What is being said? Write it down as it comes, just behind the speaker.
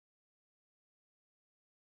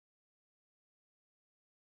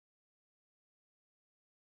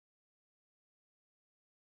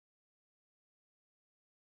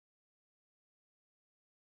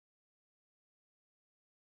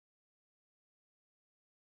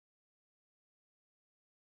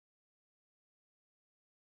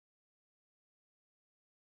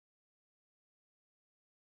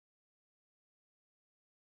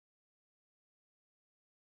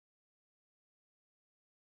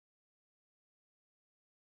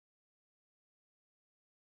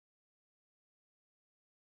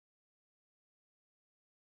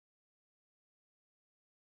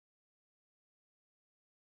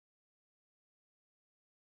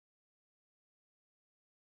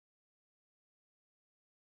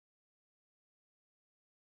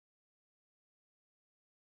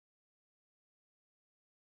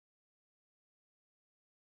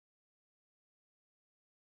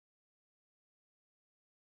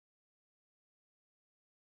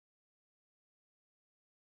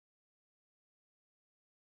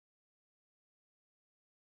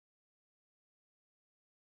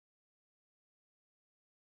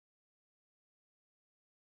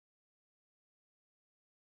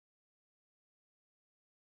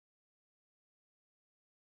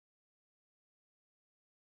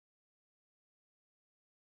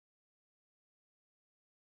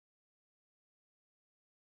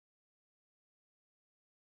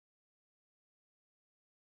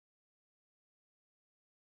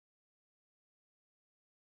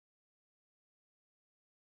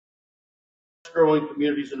growing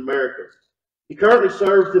communities in America. He currently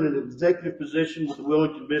serves in an executive position with the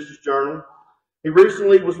Wilmington Business Journal. He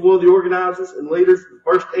recently was one of the organizers and leaders of the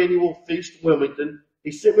first annual Feast Wilmington.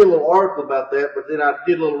 He sent me a little article about that, but then I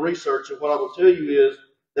did a little research, and what I will tell you is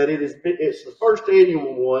that it's the first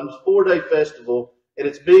annual one, 4-day festival, and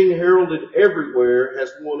it's being heralded everywhere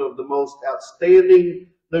as one of the most outstanding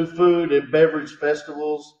new food and beverage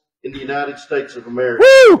festivals in the United States of America.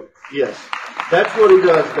 Woo! Yes, that's what he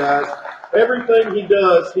does, guys. Everything he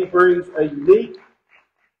does, he brings a unique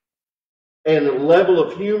and a level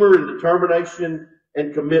of humor and determination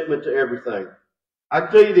and commitment to everything. I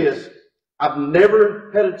can tell you this, I've never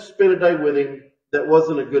had to spend a day with him that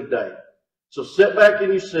wasn't a good day. So sit back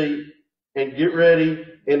in your seat and get ready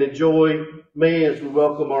and enjoy me as we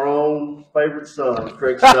welcome our own favorite son,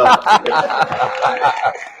 Craig Snell.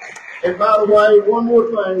 And by the way, one more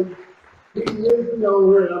thing. He is the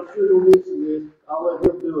owner, and I'm sure he'll mention this. I'll let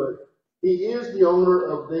him do it. He is the owner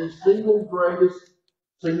of the single greatest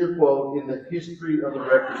senior quote in the history of the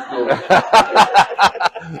Rector story.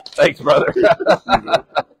 Thanks, brother.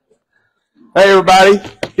 Hey, everybody.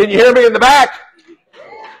 Can you hear me in the back?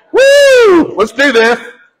 Woo! Let's do this.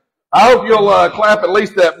 I hope you'll clap at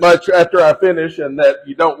least that much after I finish and that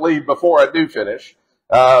you don't leave before I do finish.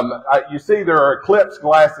 You see there are Eclipse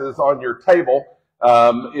glasses on your table.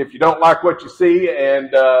 If you don't like what you see and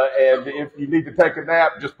if you need to take a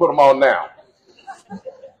nap, just put them on now.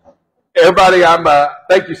 Everybody,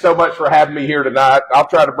 thank you so much for having me here tonight. I'll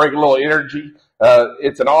try to bring a little energy.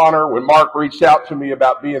 It's an honor. When Mark reached out to me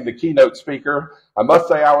about being the keynote speaker, I must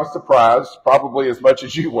say I was surprised, probably as much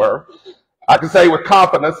as you were. I can say with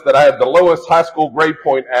confidence that I have the lowest high school grade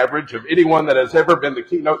point average of anyone that has ever been the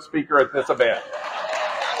keynote speaker at this event.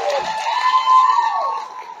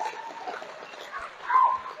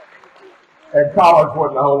 And college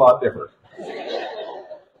wasn't a whole lot different.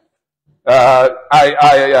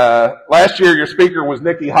 Last year your speaker was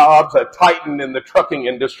Nikki Hobbs, a titan in the trucking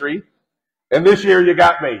industry. And this year you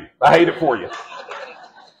got me. I hate it for you.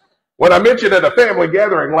 When I mentioned at a family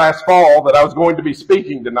gathering last fall that I was going to be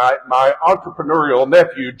speaking tonight, my entrepreneurial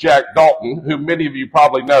nephew, Jack Dalton, who many of you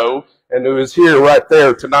probably know and who is here right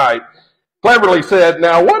there tonight, cleverly said,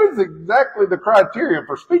 "Now, what is exactly the criteria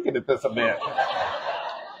for speaking at this event?"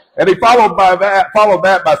 And he followed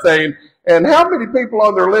that by saying, "And how many people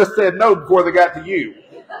on their list said no before they got to you?"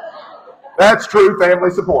 That's true family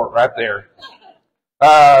support right there.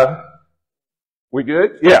 We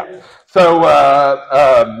good? Yeah. So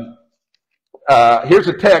here's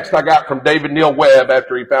a text I got from David Neal Webb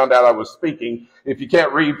after he found out I was speaking. If you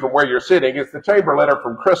can't read from where you're sitting, it's the chamber letter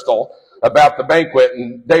from Crystal about the banquet,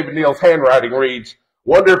 and David Neal's handwriting reads,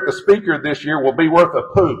 "Wonder if the speaker this year will be worth a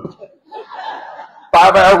poop.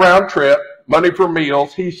 5-hour round trip, money for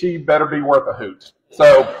meals, she better be worth a hoot."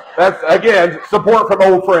 So that's, again, support from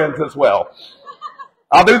old friends as well.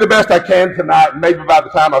 I'll do the best I can tonight, and maybe by the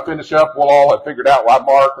time I finish up, we'll all have figured out why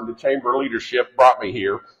Mark and the chamber leadership brought me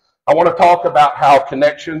here. I want to talk about how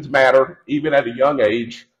connections matter, even at a young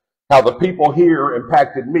age, how the people here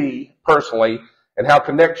impacted me personally, and how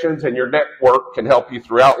connections and your network can help you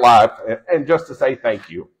throughout life, and just to say thank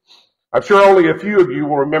you. I'm sure only a few of you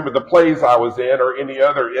will remember the plays I was in or any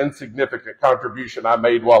other insignificant contribution I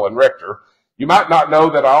made while in Rector. You might not know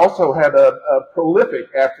that I also had a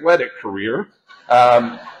prolific athletic career.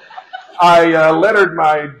 I lettered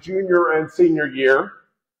my junior and senior year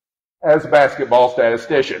as a basketball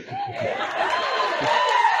statistician.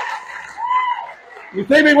 You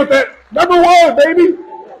see me with that #1, baby?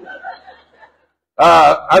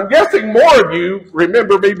 I'm guessing more of you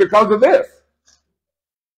remember me because of this.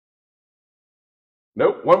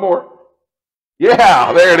 Nope, one more.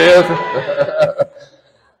 Yeah, there it is.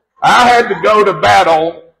 I had to go to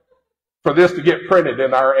battle for this to get printed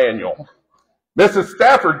in our annual. Mrs.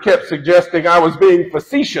 Stafford kept suggesting I was being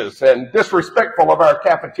facetious and disrespectful of our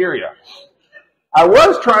cafeteria. I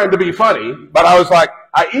was trying to be funny, but I was like,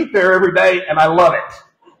 I eat there every day and I love it.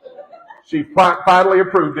 She finally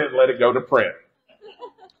approved it and let it go to print.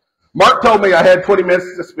 Mark told me I had 20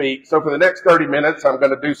 minutes to speak, so for the next 30 minutes, I'm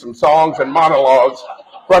going to do some songs and monologues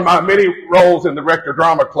from my many roles in the Rector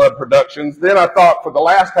Drama Club productions. Then I thought for the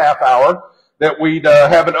last half hour that we'd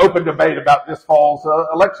have an open debate about this fall's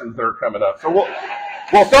elections that are coming up. So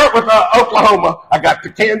we'll start with Oklahoma. I got to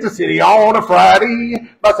Kansas City on a Friday.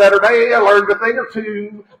 By Saturday, I learned a thing or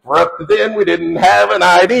two. For up to then, we didn't have an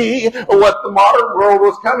idea what the modern world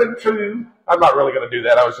was coming to. I'm not really going to do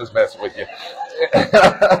that. I was just messing with you.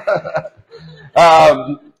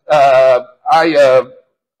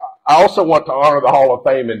 I also want to honor the Hall of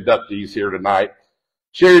Fame inductees here tonight.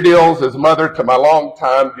 Sherry Dills is mother to my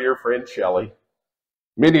longtime dear friend Shelley.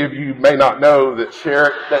 Many of you may not know that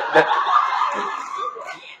Sherry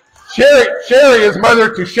is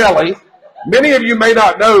mother to Shelley. Many of you may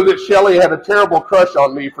not know that Shelley had a terrible crush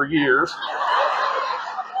on me for years.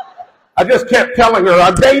 I just kept telling her,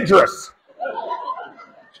 I'm dangerous.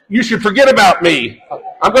 You should forget about me.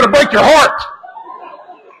 I'm going to break your heart.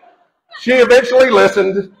 She eventually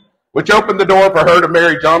listened, which opened the door for her to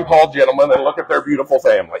marry John Paul Gentleman and look at their beautiful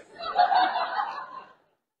family.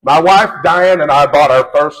 My wife, Diane, and I bought our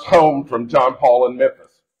first home from John Paul in Memphis.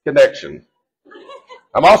 Connection.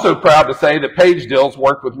 I'm also proud to say that Paige Dills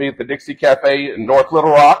worked with me at the Dixie Cafe in North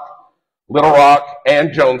Little Rock,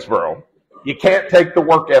 and Jonesboro. You can't take the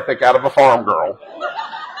work ethic out of a farm girl.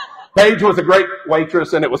 Paige was a great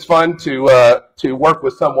waitress, and it was fun to work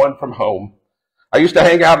with someone from home. I used to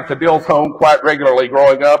hang out at the Dills home quite regularly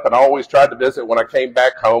growing up, and I always tried to visit when I came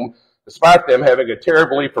back home, despite them having a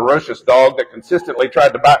terribly ferocious dog that consistently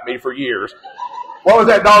tried to bite me for years. What was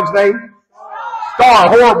that dog's name? Star.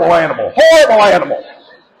 Horrible animal. Horrible animal.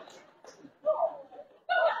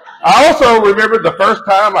 I also remember the first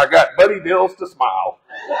time I got Buddy Dills to smile.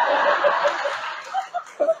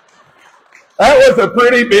 That was a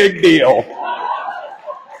pretty big deal.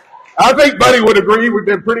 I think Buddy would agree we've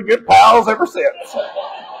been pretty good pals ever since.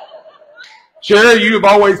 Sherry, you've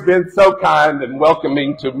always been so kind and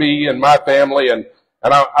welcoming to me and my family, and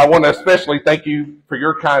I want to especially thank you for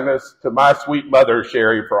your kindness to my sweet mother,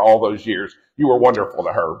 Sherry, for all those years. You were wonderful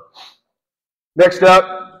to her. Next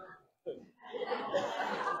up,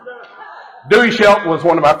 Dewey Shelton was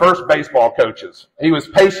one of my first baseball coaches. He was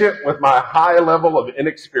patient with my high level of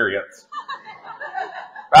inexperience.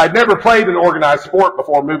 I'd never played an organized sport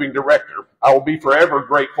before moving to Rector. I will be forever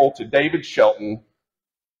grateful to David Shelton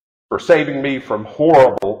for saving me from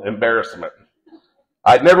horrible embarrassment.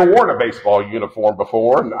 I'd never worn a baseball uniform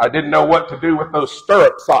before, and I didn't know what to do with those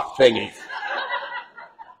stirrup sock thingies.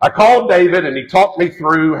 I called David, and he talked me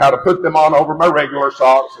through how to put them on over my regular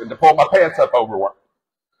socks and to pull my pants up over one.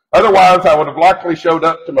 Otherwise, I would have likely showed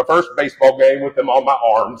up to my first baseball game with them on my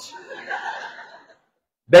arms.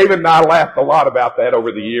 David and I laughed a lot about that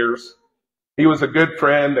over the years. He was a good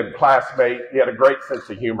friend and classmate. He had a great sense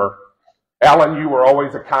of humor. Alan, you were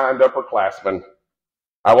always a kind upperclassman.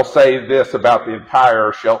 I will say this about the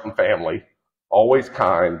entire Shelton family. Always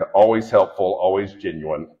kind, always helpful, always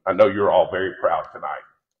genuine. I know you're all very proud tonight.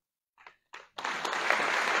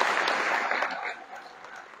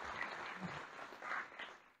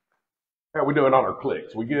 How are we doing on our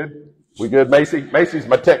clicks? We good? We good, Macy? Macy's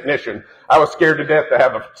my technician. I was scared to death to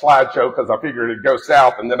have a slideshow because I figured it'd go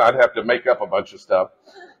south and then I'd have to make up a bunch of stuff.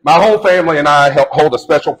 My whole family and I hold a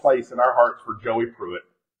special place in our hearts for Joey Pruitt.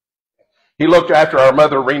 He looked after our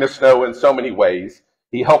mother, Rena Snow, in so many ways.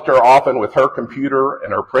 He helped her often with her computer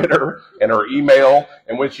and her printer and her email,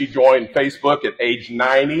 and when she joined Facebook at age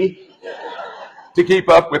 90 to keep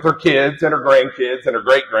up with her kids and her grandkids and her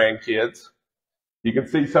great-grandkids. You can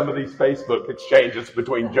see some of these Facebook exchanges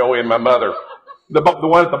between Joey and my mother. The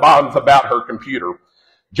one at the bottom is about her computer.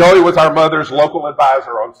 Joey was our mother's local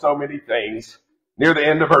advisor on so many things. Near the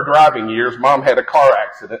end of her driving years, Mom had a car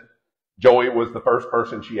accident. Joey was the first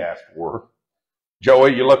person she asked for.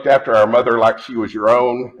 Joey, you looked after our mother like she was your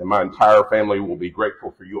own, and my entire family will be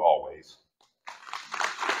grateful for you always.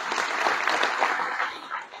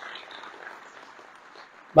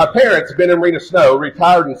 My parents, Ben and Rena Snow,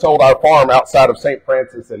 retired and sold our farm outside of St.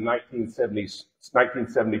 Francis in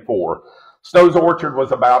 1974. Snow's Orchard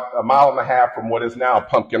was about 1.5 miles from what is now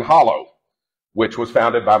Pumpkin Hollow, which was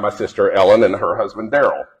founded by my sister Ellen and her husband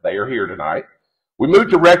Daryl. They are here tonight. We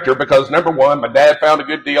moved to Rector because, number one, my dad found a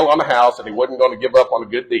good deal on the house and he wasn't going to give up on a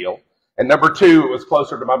good deal. And number two, it was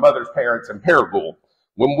closer to my mother's parents in Paragould.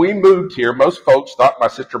 When we moved here, most folks thought my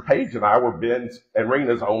sister Paige and I were Ben's and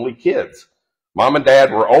Rena's only kids. Mom and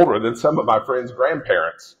Dad were older than some of my friends'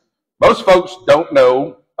 grandparents. Most folks don't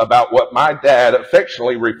know about what my dad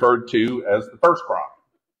affectionately referred to as the first crop.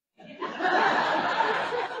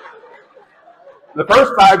 The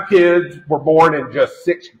first 5 kids were born in just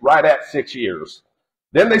right at 6 years.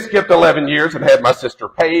 Then they skipped 11 years and had my sister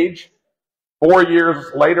Paige. 4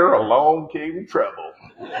 years later, along came trouble.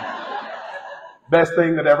 Best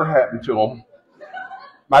thing that ever happened to them.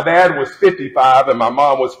 My dad was 55 and my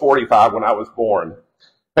mom was 45 when I was born.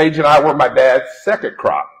 Paige and I were my dad's second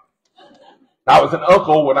crop. I was an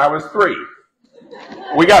uncle when I was 3.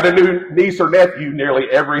 We got a new niece or nephew nearly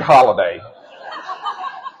every holiday.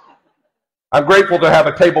 I'm grateful to have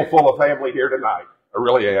a table full of family here tonight. I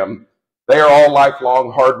really am. They are all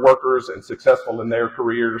lifelong hard workers and successful in their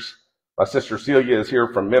careers. My sister Celia is here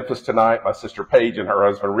from Memphis tonight. My sister Paige and her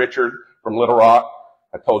husband Richard from Little Rock.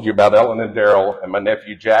 I told you about Ellen and Daryl and my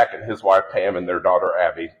nephew Jack and his wife Pam and their daughter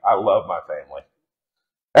Abby. I love my family.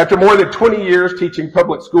 After more than 20 years teaching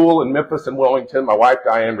public school in Memphis and Wilmington, my wife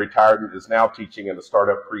Diane retired and is now teaching in a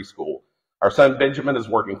startup preschool. Our son Benjamin is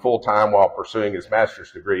working full-time while pursuing his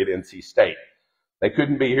master's degree at NC State. They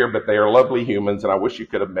couldn't be here, but they are lovely humans, and I wish you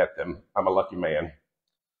could have met them. I'm a lucky man.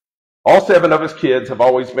 All 7 of us kids have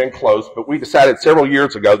always been close, but we decided several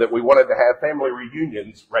years ago that we wanted to have family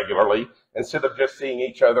reunions regularly instead of just seeing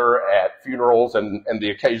each other at funerals and the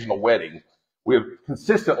occasional wedding. We've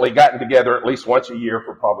consistently gotten together at least once a year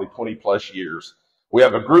for probably 20 plus years. We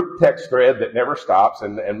have a group text thread that never stops,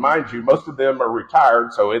 and mind you, most of them are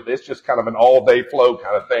retired, so it's just kind of an all-day flow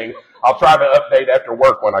kind of thing. I'll try to update after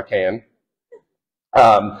work when I can.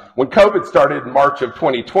 When COVID started in March of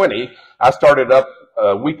 2020, I started up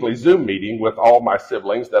a weekly Zoom meeting with all my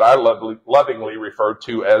siblings that I lovingly refer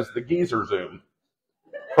to as the Geezer Zoom,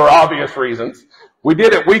 for obvious reasons. We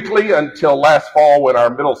did it weekly until last fall when our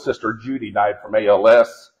middle sister Judy died from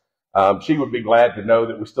ALS. She would be glad to know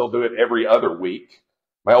that we still do it every other week.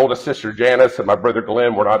 My oldest sister Janice and my brother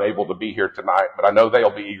Glenn were not able to be here tonight, but I know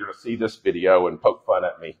they'll be eager to see this video and poke fun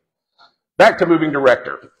at me. Back to moving to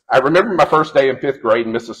Rector. I remember my first day in 5th grade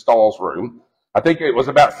in Mrs. Stahl's room. I think it was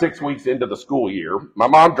about 6 weeks into the school year. My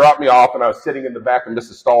mom dropped me off and I was sitting in the back of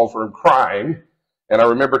Mrs. Stahl's room crying. And I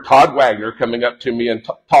remember Todd Wagner coming up to me and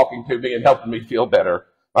talking to me and helping me feel better.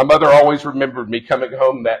 My mother always remembered me coming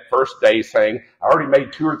home that first day saying, I already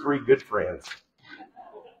made 2 or 3 good friends.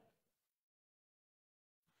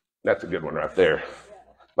 That's a good one right there.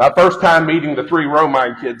 My first time meeting the 3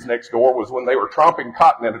 Romine kids next door was when they were tromping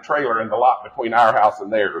cotton in a trailer in the lot between our house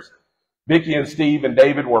and theirs. Vicki and Steve and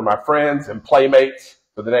David were my friends and playmates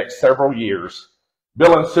for the next several years.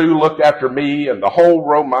 Bill and Sue looked after me, and the whole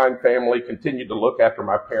Romine family continued to look after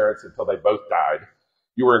my parents until they both died.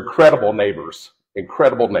 You were incredible neighbors,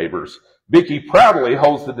 incredible neighbors. Vicki proudly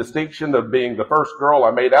holds the distinction of being the first girl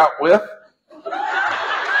I made out with.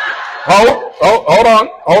 Hold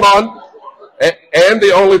on. And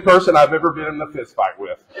the only person I've ever been in a fist fight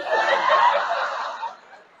with.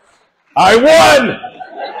 I won!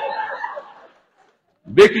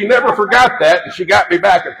 Vicki never forgot that, and she got me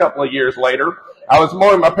back a couple of years later. I was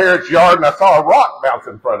mowing my parents' yard, and I saw a rock bounce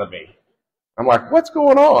in front of me. I'm like, what's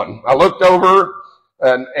going on? I looked over,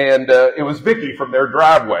 and it was Vicki from their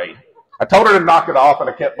driveway. I told her to knock it off, and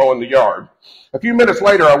I kept mowing the yard. A few minutes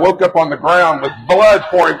later, I woke up on the ground with blood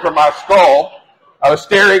pouring from my skull. I was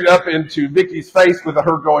staring up into Vicki's face with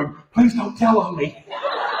her going, please don't tell on me.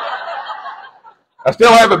 I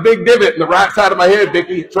still have a big divot in the right side of my head,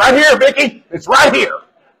 Vicki. It's right here, Vicki. It's right here.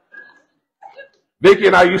 Vicki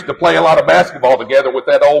and I used to play a lot of basketball together with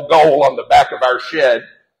that old goal on the back of our shed.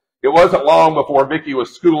 It wasn't long before Vicki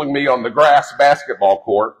was schooling me on the grass basketball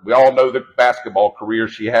court. We all know the basketball career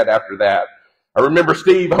she had after that. I remember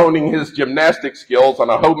Steve honing his gymnastic skills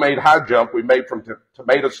on a homemade high jump we made from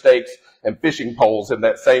tomato steaks and fishing poles in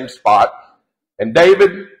that same spot. And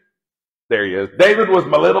David, there he is. David was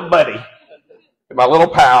my little buddy, my little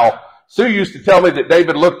pal. Sue used to tell me that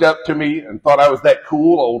David looked up to me and thought I was that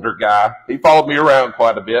cool older guy. He followed me around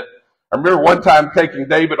quite a bit. I remember one time taking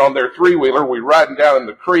David on their 3-wheeler. We were riding down in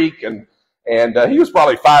the creek, and he was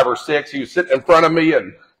probably 5 or 6. He was sitting in front of me,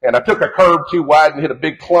 and I took a curve too wide and hit a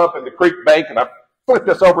big clump in the creek bank, and I flipped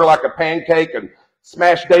us over like a pancake and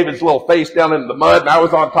smashed David's little face down into the mud, and I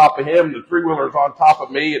was on top of him, and the 3-wheeler was on top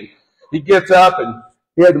of me, and he gets up, and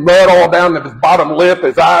he had mud all down his bottom lip.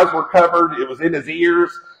 His eyes were covered. It was in his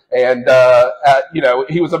ears, and,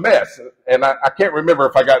 he was a mess. And I can't remember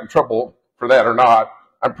if I got in trouble for that or not.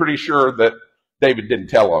 I'm pretty sure that David didn't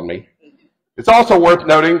tell on me. It's also worth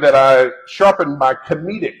noting that I sharpened my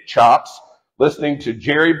comedic chops listening to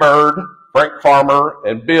Jerry Bird, Frank Farmer,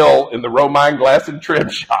 and Bill in the Romine Glass and Trim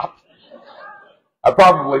shop. I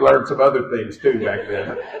probably learned some other things too back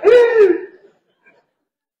then.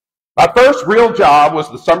 My first real job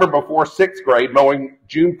was the summer before 6th grade, mowing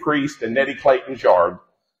June Priest and Nettie Clayton's yard.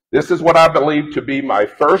 This is what I believe to be my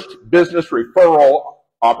first business referral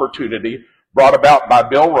opportunity brought about by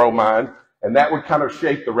Bill Romine, and that would kind of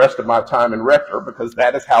shape the rest of my time in Rector because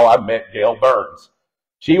that is how I met Gail Burns.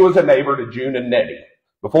 She was a neighbor to June and Nettie.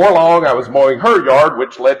 Before long, I was mowing her yard,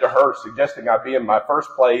 which led to her suggesting I be in my first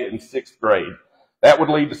play in 6th grade. That would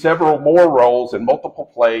lead to several more roles in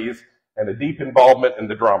multiple plays and a deep involvement in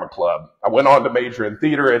the drama club. I went on to major in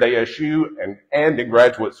theater at ASU and in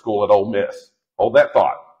graduate school at Ole Miss. Hold that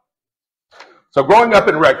thought. So growing up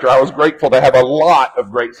in Rector, I was grateful to have a lot of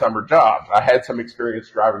great summer jobs. I had some experience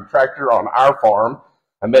driving tractor on our farm.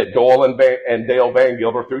 I met Doyle and Dale Van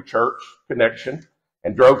Gilder through church connection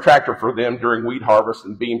and drove tractor for them during wheat harvest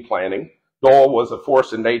and bean planting. Doyle was a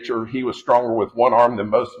force in nature. He was stronger with one arm than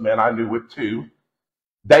most men I knew with two.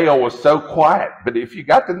 Dale was so quiet, but if you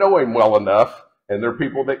got to know him well enough, and there are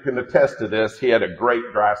people that can attest to this, he had a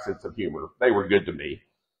great dry sense of humor. They were good to me.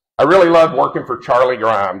 I really loved working for Charlie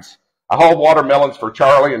Grimes. I hauled watermelons for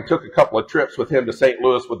Charlie and took a couple of trips with him to St.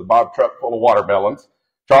 Louis with the Bob truck full of watermelons.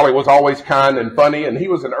 Charlie was always kind and funny, and he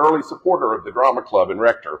was an early supporter of the drama club in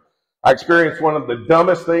Rector. I experienced one of the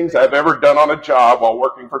dumbest things I've ever done on a job while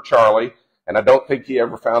working for Charlie, and I don't think he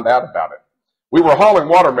ever found out about it. We were hauling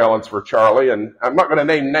watermelons for Charlie, and I'm not going to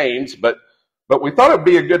name names, but we thought it would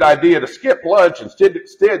be a good idea to skip lunch and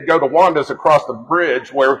instead go to Wanda's across the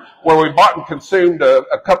bridge where we bought and consumed a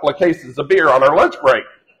couple of cases of beer on our lunch break.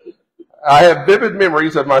 I have vivid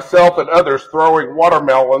memories of myself and others throwing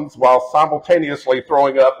watermelons while simultaneously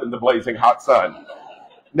throwing up in the blazing hot sun.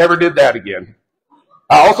 Never did that again.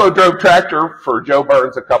 I also drove tractor for Joe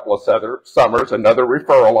Burns a couple of summers, another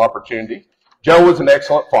referral opportunity. Joe was an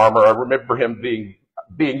excellent farmer. I remember him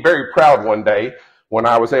being very proud one day when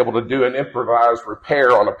I was able to do an improvised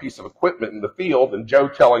repair on a piece of equipment in the field, and Joe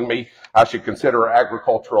telling me I should consider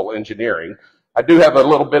agricultural engineering. I do have a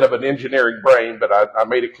little bit of an engineering brain, but I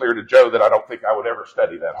made it clear to Joe that I don't think I would ever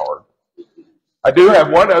study that hard. I do have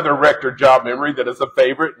one other Rector job memory that is a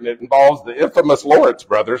favorite, and it involves the infamous Lawrence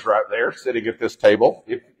brothers right there sitting at this table.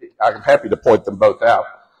 I'm happy to point them both out.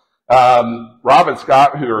 Rob and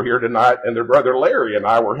Scott, who are here tonight, and their brother Larry and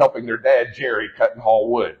I were helping their dad Jerry cut and haul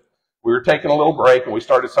wood. We were taking a little break, and we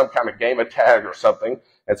started some kind of game of tag or something,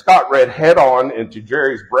 and Scott ran head on into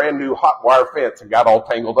Jerry's brand new hot wire fence and got all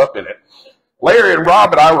tangled up in it. Larry and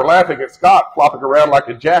Rob and I were laughing at Scott flopping around like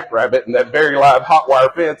a jackrabbit in that very live hot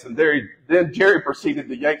wire fence, and then Jerry proceeded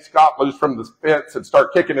to yank Scott loose from the fence and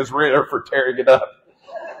start kicking his rear for tearing it up.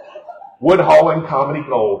 Wood hauling comedy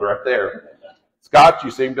gold right there. Scott,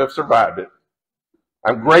 you seem to have survived it.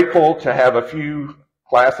 I'm grateful to have a few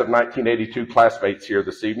class of 1982 classmates here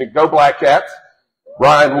this evening. Go Black Cats!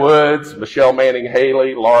 Ryan Woods, Michelle Manning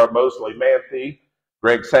Haley, Laura Mosley Manthe,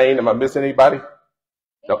 Greg Sane. Am I missing anybody?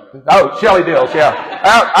 No. Oh, Shelley Dills, yeah.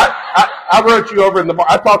 I wrote you over in the,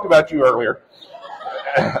 I talked about you earlier.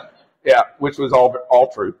 Yeah, which was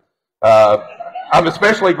all true. I'm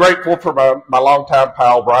especially grateful for my longtime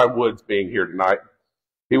pal, Brian Woods, being here tonight.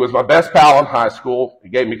 He was my best pal in high school. He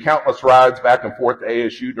gave me countless rides back and forth to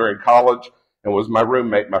ASU during college and was my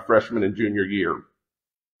roommate my freshman and junior year.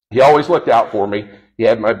 He always looked out for me. He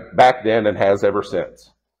had my back then and has ever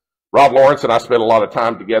since. Rob Lawrence and I spent a lot of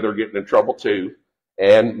time together getting in trouble too.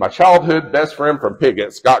 And my childhood best friend from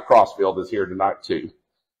Piggott, Scott Crossfield, is here tonight too.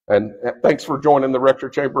 And thanks for joining the Rector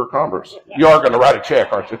Chamber of Commerce. You are going to write a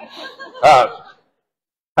check, aren't you?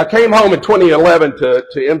 I came home in 2011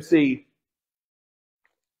 to MC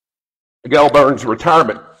Gail Burns'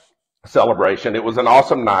 retirement celebration. It was an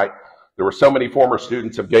awesome night. There were so many former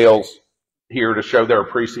students of Gail's here to show their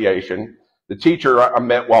appreciation. The teacher I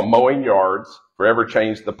met while mowing yards forever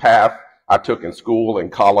changed the path I took in school, in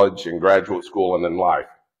college, in graduate school, and in life.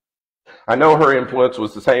 I know her influence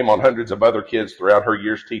was the same on hundreds of other kids throughout her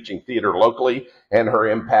years teaching theater locally and her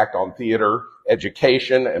impact on theater,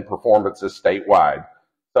 education, and performances statewide.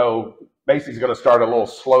 So Macy's going to start a little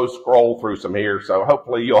slow scroll through some here, so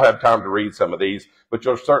hopefully you'll have time to read some of these, but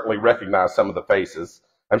you'll certainly recognize some of the faces.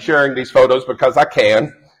 I'm sharing these photos because I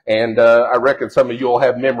can, and I reckon some of you will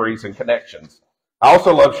have memories and connections. I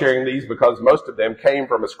also love sharing these because most of them came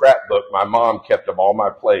from a scrapbook my mom kept of all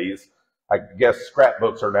my plays. I guess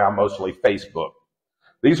scrapbooks are now mostly Facebook.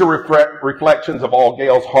 These are reflections of all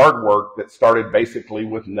Gail's hard work that started basically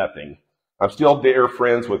with nothing. I'm still dear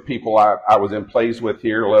friends with people I was in plays with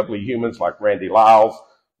here, lovely humans like Randy Lyles,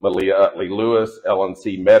 Malia Utley Lewis, Ellen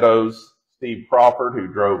C. Meadows, Steve Crawford, who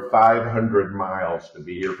drove 500 miles to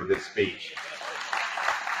be here for this speech.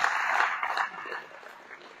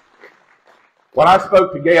 When I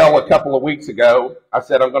spoke to Gail a couple of weeks ago, I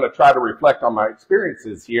said I'm going to try to reflect on my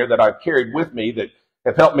experiences here that I've carried with me that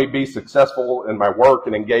have helped me be successful in my work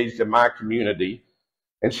and engaged in my community.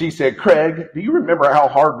 And she said, Craig, do you remember how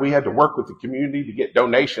hard we had to work with the community to get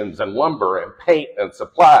donations and lumber and paint and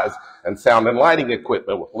supplies and sound and lighting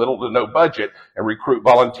equipment with little to no budget and recruit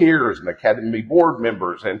volunteers and academy board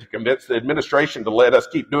members and to convince the administration to let us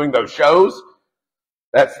keep doing those shows?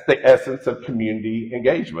 That's the essence of community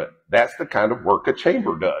engagement. That's the kind of work a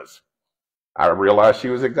chamber does. I realized she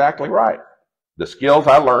was exactly right. The skills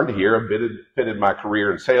I learned here have fitted my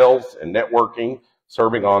career in sales and networking,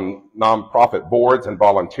 serving on nonprofit boards and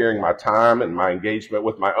volunteering my time and my engagement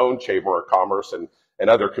with my own Chamber of Commerce and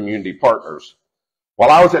other community partners. While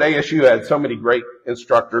I was at ASU, I had so many great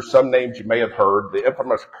instructors, some names you may have heard, the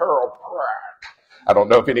infamous Carol Pratt, I don't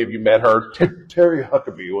know if any of you met her. Terry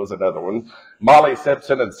Huckabee was another one. Molly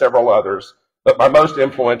Simpson and several others. But my most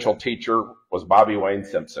influential teacher was Bobby Wayne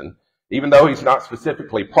Simpson. Even though he's not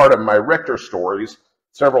specifically part of my Rector stories,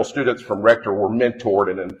 several students from Rector were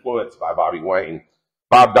mentored and influenced by Bobby Wayne.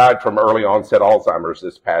 Bob died from early onset Alzheimer's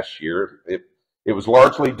this past year. It was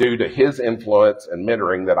largely due to his influence and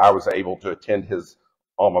mentoring that I was able to attend his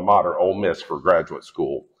alma mater, Ole Miss, for graduate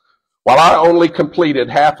school. While I only completed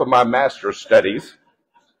half of my master's studies,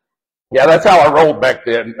 yeah, that's how I rolled back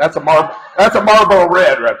then. That's a Marlboro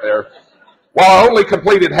Red right there. While I only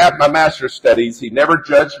completed half my master's studies, he never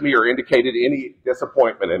judged me or indicated any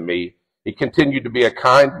disappointment in me. He continued to be a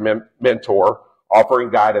kind mentor, offering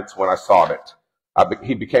guidance when I sought it.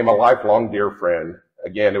 He became a lifelong dear friend.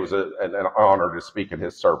 Again, it was an honor to speak in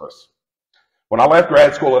his service. When I left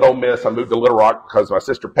grad school at Ole Miss, I moved to Little Rock because my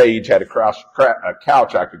sister Paige had a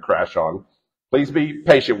couch I could crash on. Please be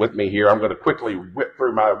patient with me here. I'm going to quickly whip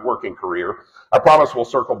through my working career. I promise we'll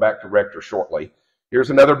circle back to Rector shortly. Here's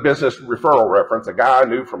another business referral reference. A guy I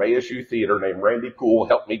knew from ASU Theater named Randy Poole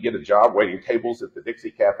helped me get a job waiting tables at the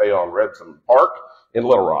Dixie Cafe on Redson Park in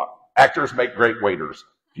Little Rock. Actors make great waiters.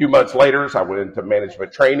 A few months later, I went into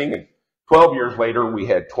management training, and 12 years later, we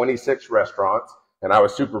had 26 restaurants, and I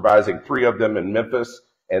was supervising 3 of them in Memphis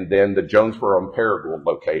and then the Jonesboro and Paragould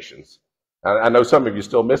locations. I know some of you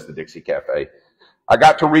still miss the Dixie Cafe. I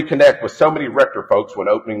got to reconnect with so many Rector folks when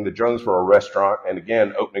opening the Jonesboro restaurant and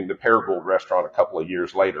again opening the Paragould restaurant a couple of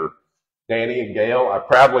years later. Danny and Gail, I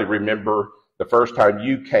proudly remember the first time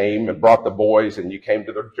you came and brought the boys and you came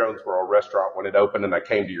to the Jonesboro restaurant when it opened and I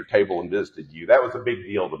came to your table and visited you. That was a big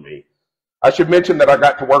deal to me. I should mention that I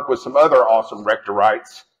got to work with some other awesome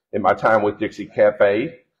Rectorites in my time with Dixie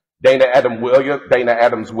Cafe. Dana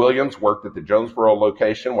Adams Williams worked at the Jonesboro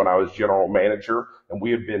location when I was general manager, and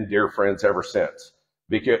we have been dear friends ever since.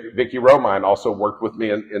 Vicki Romine also worked with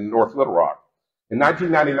me in North Little Rock. In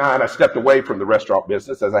 1999, I stepped away from the restaurant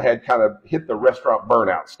business as I had kind of hit the restaurant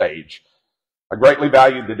burnout stage. I greatly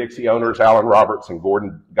valued the Dixie owners, Alan Roberts and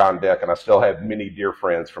Gordon Gondek, and I still have many dear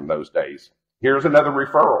friends from those days. Here's another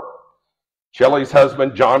referral. Shelley's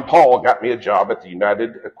husband, John Paul, got me a job at the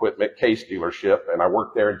United Equipment case dealership, and I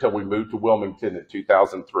worked there until we moved to Wilmington in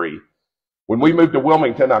 2003. When we moved to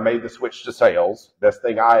Wilmington, I made the switch to sales. Best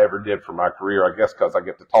thing I ever did for my career, I guess because I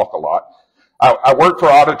get to talk a lot. I worked for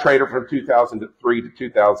Auto Trader from 2003 to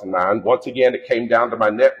 2009. Once again, it came down to my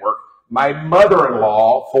network. My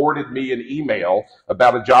mother-in-law forwarded me an email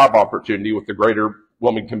about a job opportunity with the Greater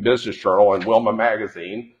Wilmington Business Journal and Wilma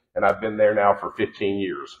Magazine, and I've been there now for 15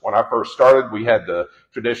 years. When I first started, we had the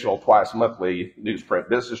traditional twice-monthly newsprint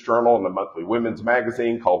business journal and the monthly women's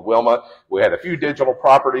magazine called Wilma. We had a few digital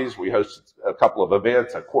properties. We hosted a couple of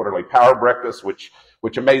events, a quarterly power breakfast, which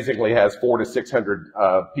amazingly has 400 to 600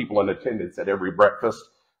 people in attendance at every breakfast.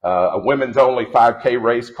 A women's-only 5K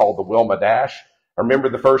race called the Wilma Dash. I remember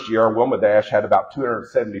the first year our Wilma Dash had about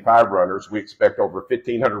 275 runners. We expect over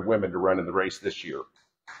 1,500 women to run in the race this year.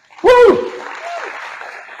 Woo!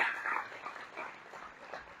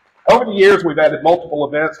 Over the years, we've added multiple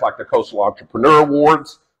events like the Coastal Entrepreneur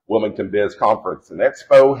Awards, Wilmington Biz Conference and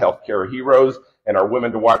Expo, Healthcare Heroes, and our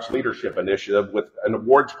Women to Watch Leadership Initiative with an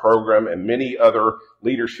awards program and many other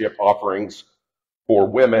leadership offerings for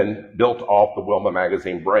women built off the Wilma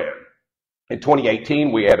Magazine brand. In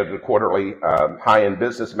 2018, we added a quarterly high-end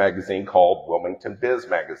business magazine called Wilmington Biz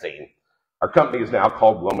Magazine. Our company is now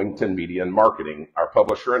called Wilmington Media and Marketing. Our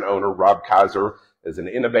publisher and owner, Rob Kaiser, is an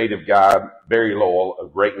innovative guy, very loyal,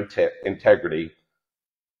 of great integrity.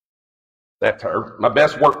 That's her. My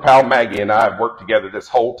best work pal, Maggie, and I have worked together this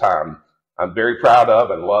whole time. I'm very proud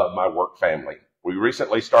of and love my work family. We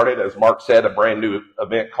recently started, as Mark said, a brand new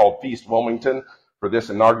event called Feast Wilmington. For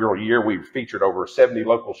this inaugural year, we've featured over 70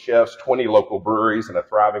 local chefs, 20 local breweries, and a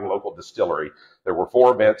thriving local distillery. There were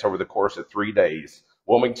 4 events over the course of 3 days.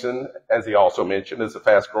 Wilmington, as he also mentioned, is a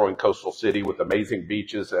fast-growing coastal city with amazing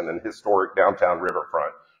beaches and an historic downtown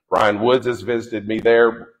riverfront. Brian Woods has visited me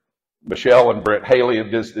there. Michelle and Brett Haley have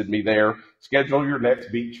visited me there. Schedule your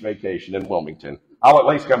next beach vacation in Wilmington. I'll at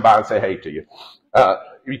least come by and say hey to you.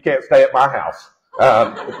 You can't stay at my house.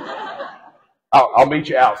 I'll meet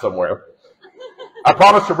you out somewhere. I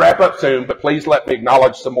promise to wrap up soon, but please let me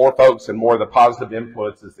acknowledge some more folks and more of the positive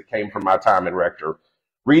influences that came from my time in Rector.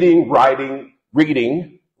 Reading, writing,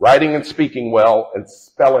 and speaking well, and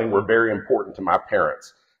spelling were very important to my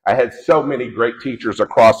parents. I had so many great teachers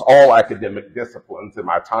across all academic disciplines in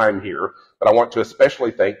my time here, but I want to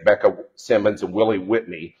especially thank Becca Simmons and Willie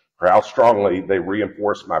Whitney for how strongly they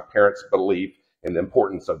reinforced my parents' belief in the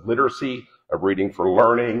importance of literacy, of reading for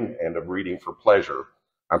learning, and of reading for pleasure.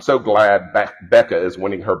 I'm so glad Becca is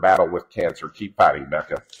winning her battle with cancer. Keep fighting,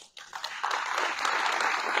 Becca.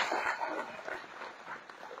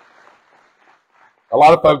 A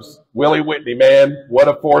lot of folks, Willie Whitney, man, what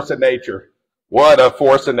a force of nature. What a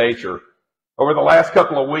force of nature. Over the last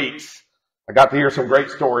couple of weeks, I got to hear some great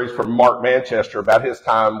stories from Mark Manchester about his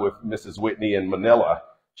time with Mrs. Whitney in Manila.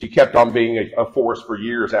 She kept on being a force for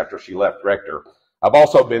years after she left Rector. I've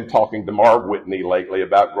also been talking to Marv Whitney lately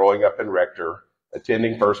about growing up in Rector,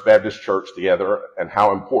 attending First Baptist Church together, and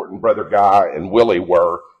how important Brother Guy and Willie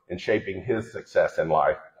were in shaping his success in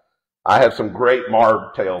life. I have some great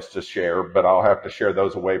Marv tales to share, but I'll have to share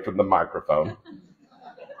those away from the microphone.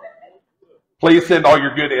 Please send all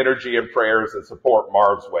your good energy and prayers and support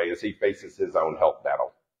Marv's way as he faces his own health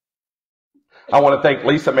battle. I want to thank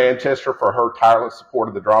Lisa Manchester for her tireless support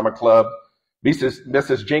of the Drama Club.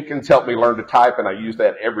 Mrs. Jenkins helped me learn to type, and I use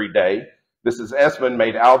that every day. Mrs. Esmond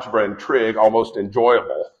made algebra and trig almost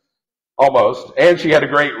enjoyable. Almost. And she had a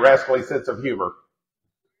great rascally sense of humor.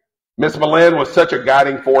 Miss Malin was such a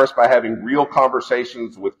guiding force by having real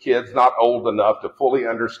conversations with kids not old enough to fully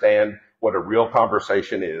understand what a real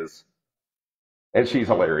conversation is. And she's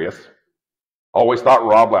hilarious. Always thought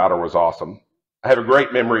Rob Louder was awesome. I have a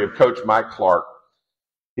great memory of Coach Mike Clark.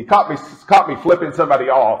 He caught me flipping somebody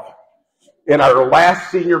off in our last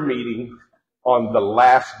senior meeting on the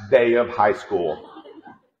last day of high school.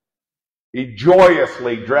 He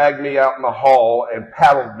joyously dragged me out in the hall and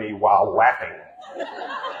paddled me while laughing.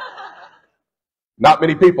 Not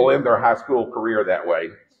many people end their high school career that way.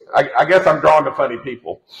 I guess I'm drawn to funny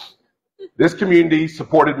people. This community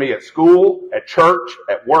supported me at school, at church,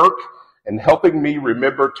 at work, and helping me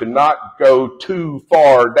remember to not go too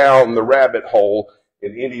far down the rabbit hole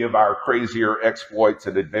in any of our crazier exploits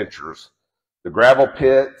and adventures. The gravel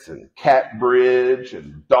pits and cat bridge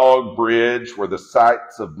and dog bridge were the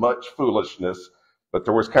sites of much foolishness, but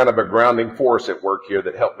there was kind of a grounding force at work here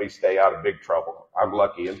that helped me stay out of big trouble. I'm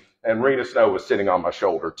lucky. And Rena Snow was sitting on my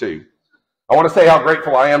shoulder too. I want to say how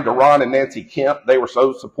grateful I am to Ron and Nancy Kemp. They were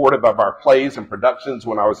so supportive of our plays and productions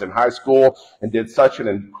when I was in high school and did such an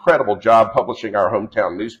incredible job publishing our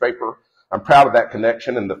hometown newspaper. I'm proud of that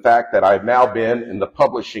connection and the fact that I've now been in the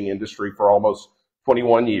publishing industry for almost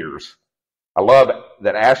 21 years. I love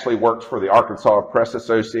that Ashley works for the Arkansas Press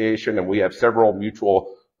Association, and we have several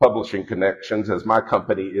mutual publishing connections as my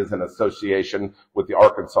company is in association with the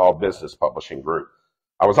Arkansas Business Publishing Group.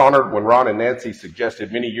 I was honored when Ron and Nancy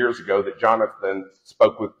suggested many years ago that Jonathan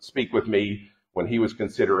speak with me when he was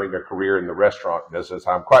considering a career in the restaurant business.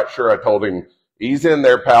 I'm quite sure I told him, ease in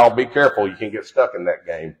there, pal, be careful, you can get stuck in that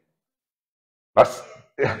game.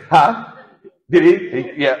 Huh? Did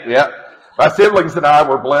he? Yeah. My siblings and I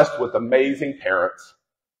were blessed with amazing parents.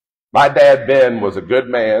 My dad, Ben, was a good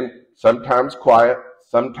man, sometimes quiet,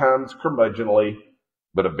 sometimes curmudgeonly,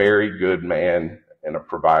 but a very good man and a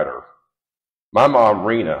provider. My mom,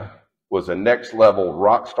 Rena, was a next-level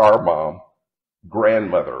rock star mom,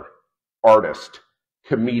 grandmother, artist,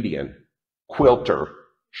 comedian, quilter,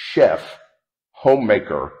 chef,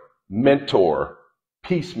 homemaker, mentor,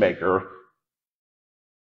 peacemaker,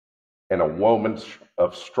 and a woman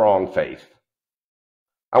of strong faith.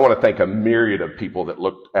 I want to thank a myriad of people that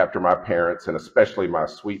looked after my parents, and especially my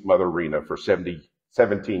sweet mother, Rena, for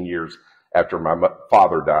 17 years after my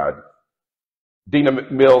father died. Dina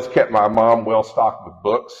Mills kept my mom well stocked with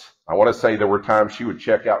books. I want to say there were times she would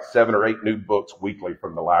check out 7 or 8 new books weekly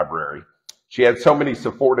from the library. She had so many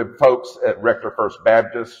supportive folks at Rector First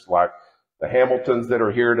Baptist, like the Hamiltons that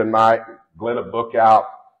are here tonight, Glenna Bookout,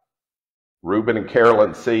 Reuben and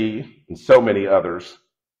Carolyn C., and so many others.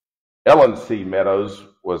 Ellen C. Meadows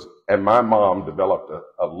and my mom developed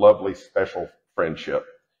a lovely special friendship.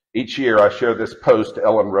 Each year I share this post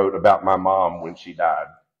Ellen wrote about my mom when she died.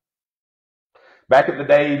 Back in the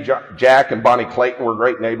day, Jack and Bonnie Clayton were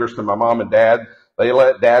great neighbors to my mom and dad. They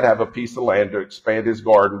let Dad have a piece of land to expand his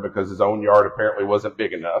garden because his own yard apparently wasn't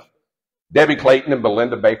big enough. Debbie Clayton and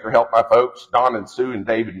Belinda Baker helped my folks, Don and Sue and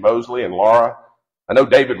David Mosley and Laura. I know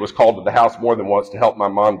David was called to the house more than once to help my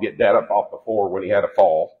mom get Dad up off the floor when he had a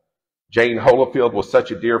fall. Jane Holofield was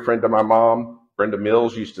such a dear friend to my mom. Brenda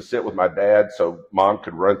Mills used to sit with my dad so Mom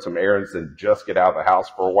could run some errands and just get out of the house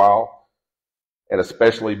for a while. And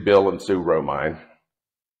especially Bill and Sue Romine.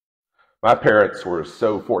 My parents were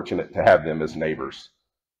so fortunate to have them as neighbors.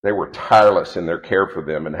 They were tireless in their care for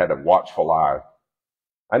them and had a watchful eye.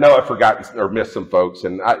 I know I've forgotten or missed some folks,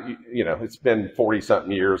 and it's been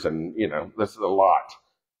 40-something years, and this is a lot.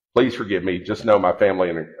 Please forgive me. Just know my family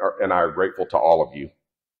and I are grateful to all of you.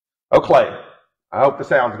 Okay, I hope the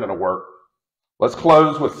sound's going to work. Let's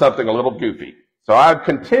close with something a little goofy. So I've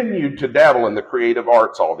continued to dabble in the creative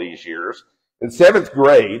arts all these years, In 7th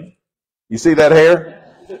grade, you see that hair?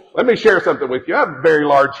 Let me share something with you. I have a very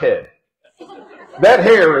large head. That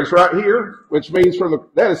hair is right here, which means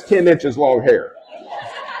that is 10 inches long hair.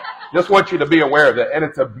 Just want you to be aware of that. And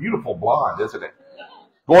it's a beautiful blonde, isn't it?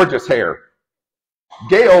 Gorgeous hair.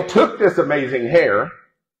 Gail took this amazing hair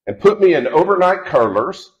and put me in overnight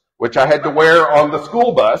curlers, which I had to wear on the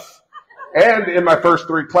school bus, and in my first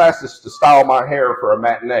 3 classes to style my hair for a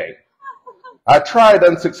matinee. I tried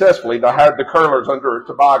unsuccessfully to hide the curlers under a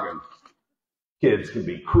toboggan. Kids can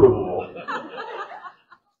be cruel.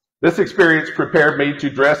 This experience prepared me to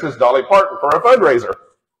dress as Dolly Parton for a fundraiser.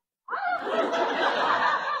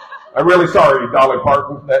 I'm really sorry, Dolly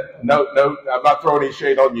Parton. No, I'm not throwing any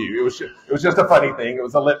shade on you. It was just a funny thing. It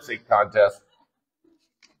was a lip sync contest.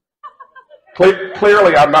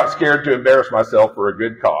 Clearly, I'm not scared to embarrass myself for a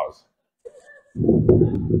good cause.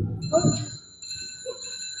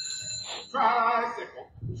 Tricycle,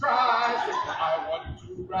 tricycle, I want to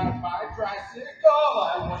ride my tricycle.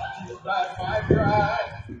 I want to ride my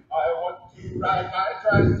I want to ride my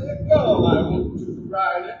tricycle. I want to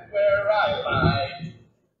ride it where I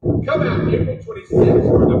like. Come out April 26th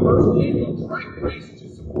for the first annual trike race to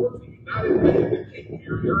support the United Way of the Cape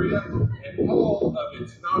Fear area and all of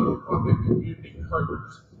its nonprofit community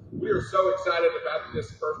partners. We are so excited about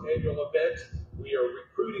this first annual event. We are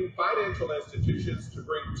recruiting financial institutions to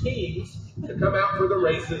bring teams to come out for the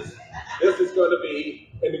races. This is going to be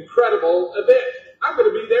an incredible event. I'm going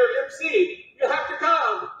to be there emceeing. You have to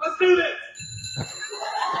come. Let's do this.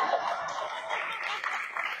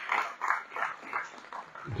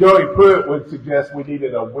 Joey Pruitt would suggest we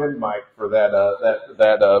needed a wind mic for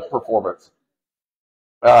that performance.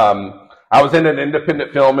 I was in an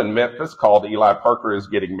independent film in Memphis called Eli Parker is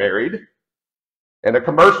Getting Married, and a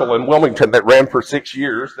commercial in Wilmington that ran for 6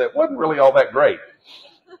 years that wasn't really all that great.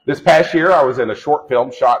 This past year, I was in a short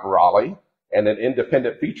film shot in Raleigh and an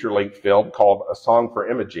independent feature-length film called A Song for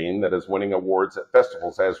Imogene that is winning awards at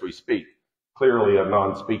festivals as we speak. Clearly a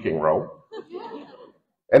non-speaking role.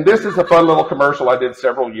 And this is a fun little commercial I did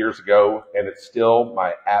several years ago, and it's still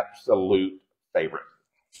my absolute favorite.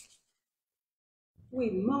 We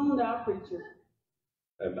moaned our preacher.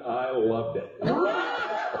 And I loved it.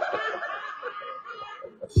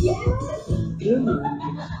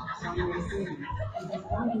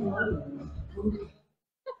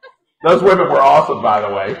 Those women were awesome, by the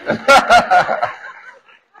way.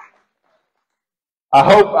 I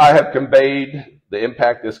hope I have conveyed the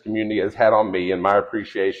impact this community has had on me and my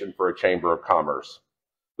appreciation for a Chamber of Commerce.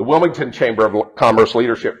 The Wilmington Chamber of Commerce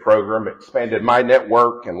Leadership Program expanded my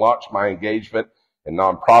network and launched my engagement in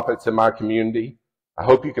nonprofits in my community. I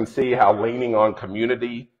hope you can see how leaning on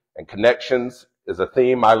community and connections is a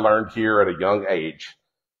theme I learned here at a young age.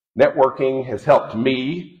 Networking has helped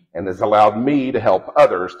me and has allowed me to help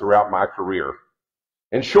others throughout my career.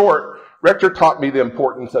 In short, Rector taught me the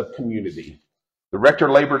importance of community. The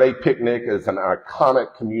Rector Labor Day Picnic is an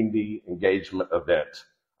iconic community engagement event.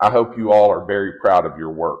 I hope you all are very proud of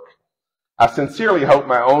your work. I sincerely hope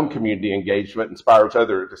my own community engagement inspires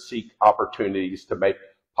others to seek opportunities to make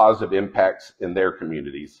positive impacts in their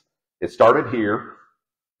communities. It started here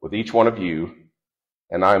with each one of you,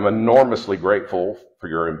 and I am enormously grateful for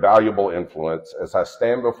your invaluable influence as I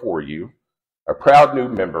stand before you, a proud new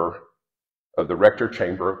member of the Rector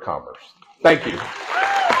Chamber of Commerce. Thank you.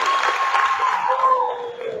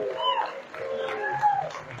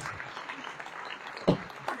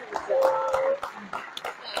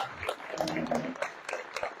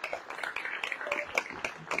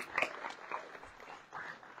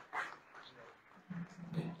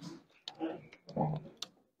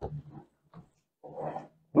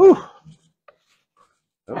 Whew.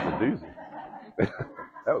 That was a doozy.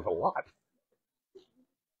 That was a lot.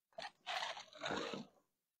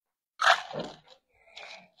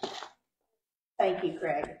 Thank you,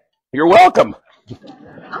 Craig. You're welcome.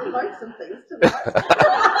 I learned some things tonight.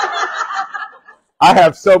 I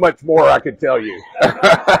have so much more I could tell you.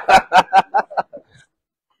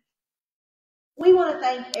 We want to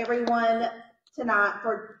thank everyone tonight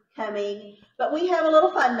for coming, but we have a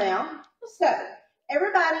little fun now. So,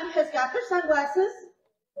 everybody has got their sunglasses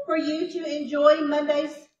for you to enjoy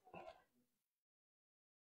Monday's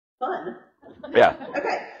fun. Yeah.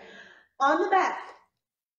 Okay. On the back,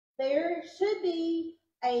 there should be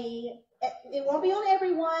it won't be on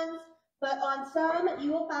everyone's, but on some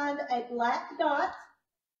you will find a black dot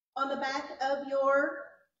on the back of your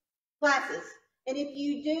glasses. And if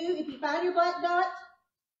you find your black dot,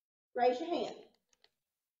 raise your hand.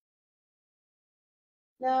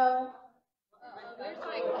 No.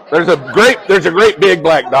 There's a great big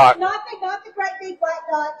black dot. Not the great big black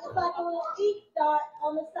dot. It's like a little ink dot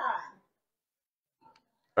on the side.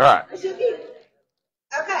 All right.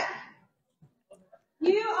 Okay.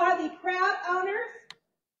 You are the proud owners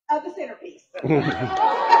of the centerpiece.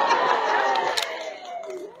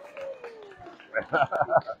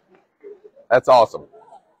 That's awesome.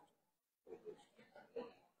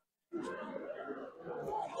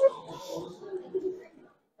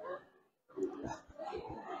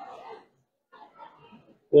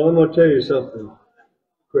 Well, I'm going to tell you something,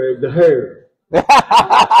 Craig. The hair.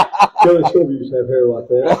 Kelly Scobie used to have hair like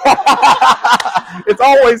that. It's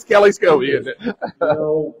always Kelly Scobie, isn't it? You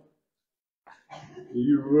know,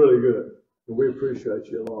 you're really good. And we appreciate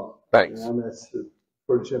you a lot. Thanks. And that's a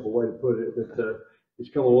pretty simple way to put it. But it's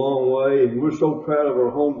come a long way, and we're so proud of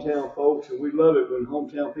our hometown folks, and we love it when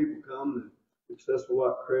hometown people come and successful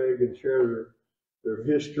like Craig and share their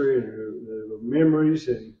history and their memories,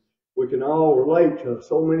 and we can all relate to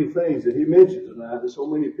so many things that he mentioned tonight, and so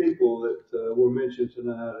many people that were mentioned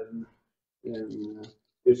tonight, and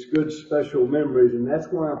it's good, special memories, and that's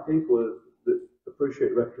why people that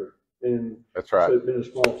appreciate Rector. And that's right. So it's been a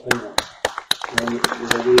small town, and it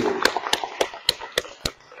is.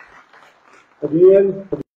 Again,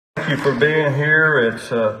 thank you for being here. It's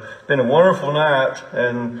been a wonderful night,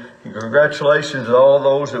 and congratulations to all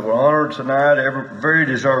those that were honored tonight. Very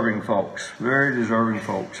deserving folks. Very deserving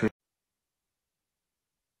folks.